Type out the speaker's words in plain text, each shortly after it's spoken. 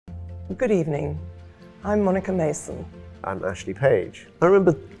Good evening. I'm Monica Mason. I'm Ashley Page. I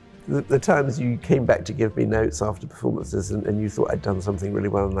remember the times you came back to give me notes after performances and you thought I'd done something really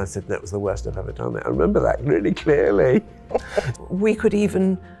well, and I said that was the worst I've ever done it. I remember that really clearly. We could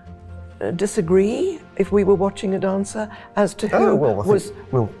even disagree if we were watching a dancer as to who was...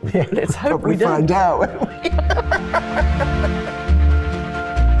 Yeah, let's hope we don't. Find out.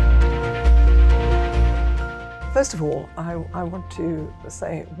 First of all, I want to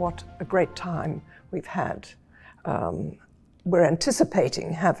say what a great time we've had. We're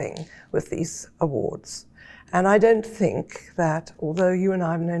anticipating having with these awards. And I don't think that, although you and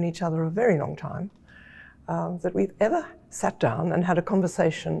I have known each other a very long time, that we've ever sat down and had a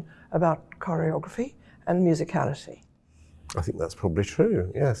conversation about choreography and musicality. I think that's probably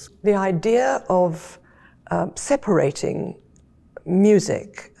true, yes. The idea of separating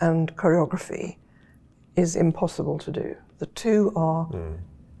music and choreography is impossible to do. The two are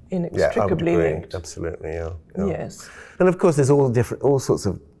inextricably linked. Absolutely, yeah. Yes. And of course, there's all sorts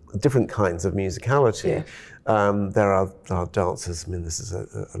of different kinds of musicality. Yeah. There are dancers. I mean, this is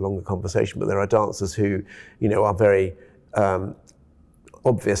a longer conversation, but there are dancers who, are very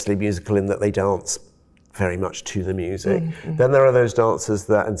obviously musical in that they dance very much to the music. Mm-hmm. Then there are those dancers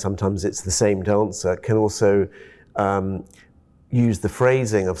that, and sometimes it's the same dancer, can also use the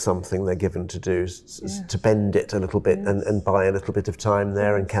phrasing of something they're given to do to bend it a little bit and buy a little bit of time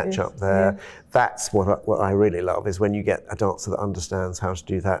there and catch up there. Yeah. That's what I really love, is when you get a dancer that understands how to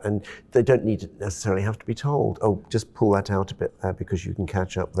do that, and they don't need to necessarily have to be told, oh, just pull that out a bit there because you can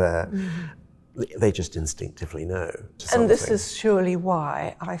catch up there. Mm-hmm. They just instinctively know. And this is surely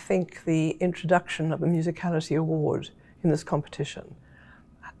why I think the introduction of a Musicality Award in this competition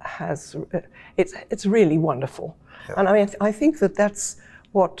it's really wonderful. Yeah. And I mean, I think that that's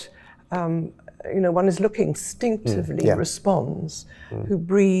what one is looking instinctively responds, who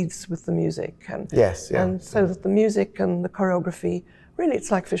breathes with the music, and and so that the music and the choreography, really,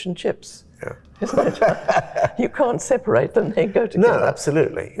 it's like fish and chips, isn't it? You can't separate them; they go together. No,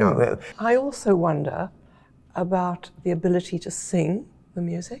 absolutely. I also wonder about the ability to sing the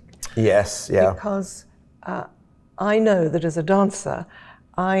music. Yes, yeah. Because I know that as a dancer,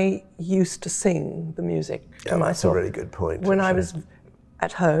 I used to sing the music to myself. That's a really good point. When I was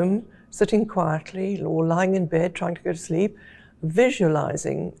at home, sitting quietly or lying in bed trying to go to sleep,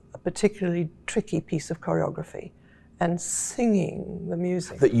 visualizing a particularly tricky piece of choreography and singing the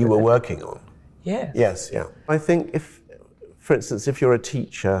music. That you were working on? Yes. Yes, yeah. I think for instance, if you're a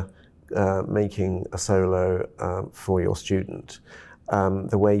teacher making a solo for your student,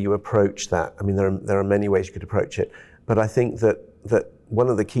 the way you approach that, I mean, there are many ways you could approach it, but I think that one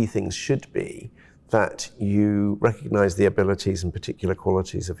of the key things should be that you recognize the abilities and particular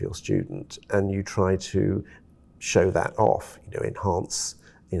qualities of your student, and you try to show that off, enhance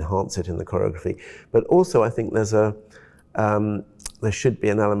it in the choreography. But also I think there should be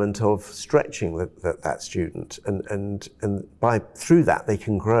an element of stretching that student, and through that they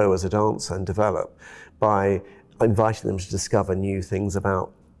can grow as a dancer and develop by inviting them to discover new things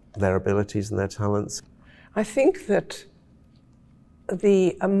about their abilities and their talents. I think that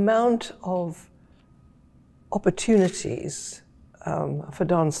the amount of opportunities for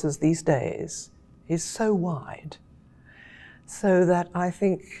dancers these days is so wide, so that I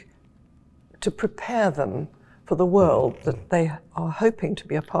think to prepare them for the world that they are hoping to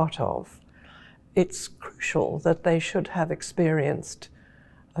be a part of, it's crucial that they should have experienced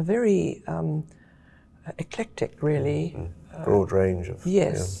a very eclectic, really, broad range of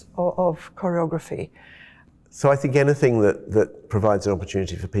of choreography. So I think anything that provides an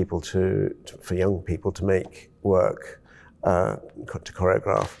opportunity for people for young people to make work, to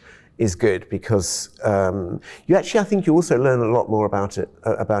choreograph, is good, because I think you also learn a lot more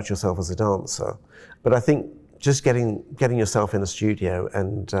about yourself as a dancer. But I think just getting yourself in a studio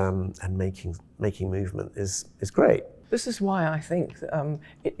and making movement is great. This is why I think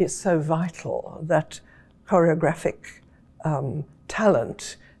it is so vital that choreographic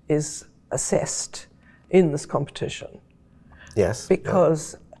talent is assessed in this competition. Yes.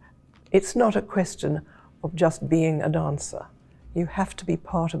 Because it's not a question of just being a dancer. You have to be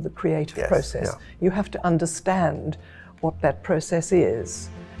part of the creative process. Yeah. You have to understand what that process is.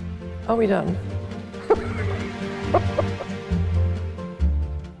 Are we done?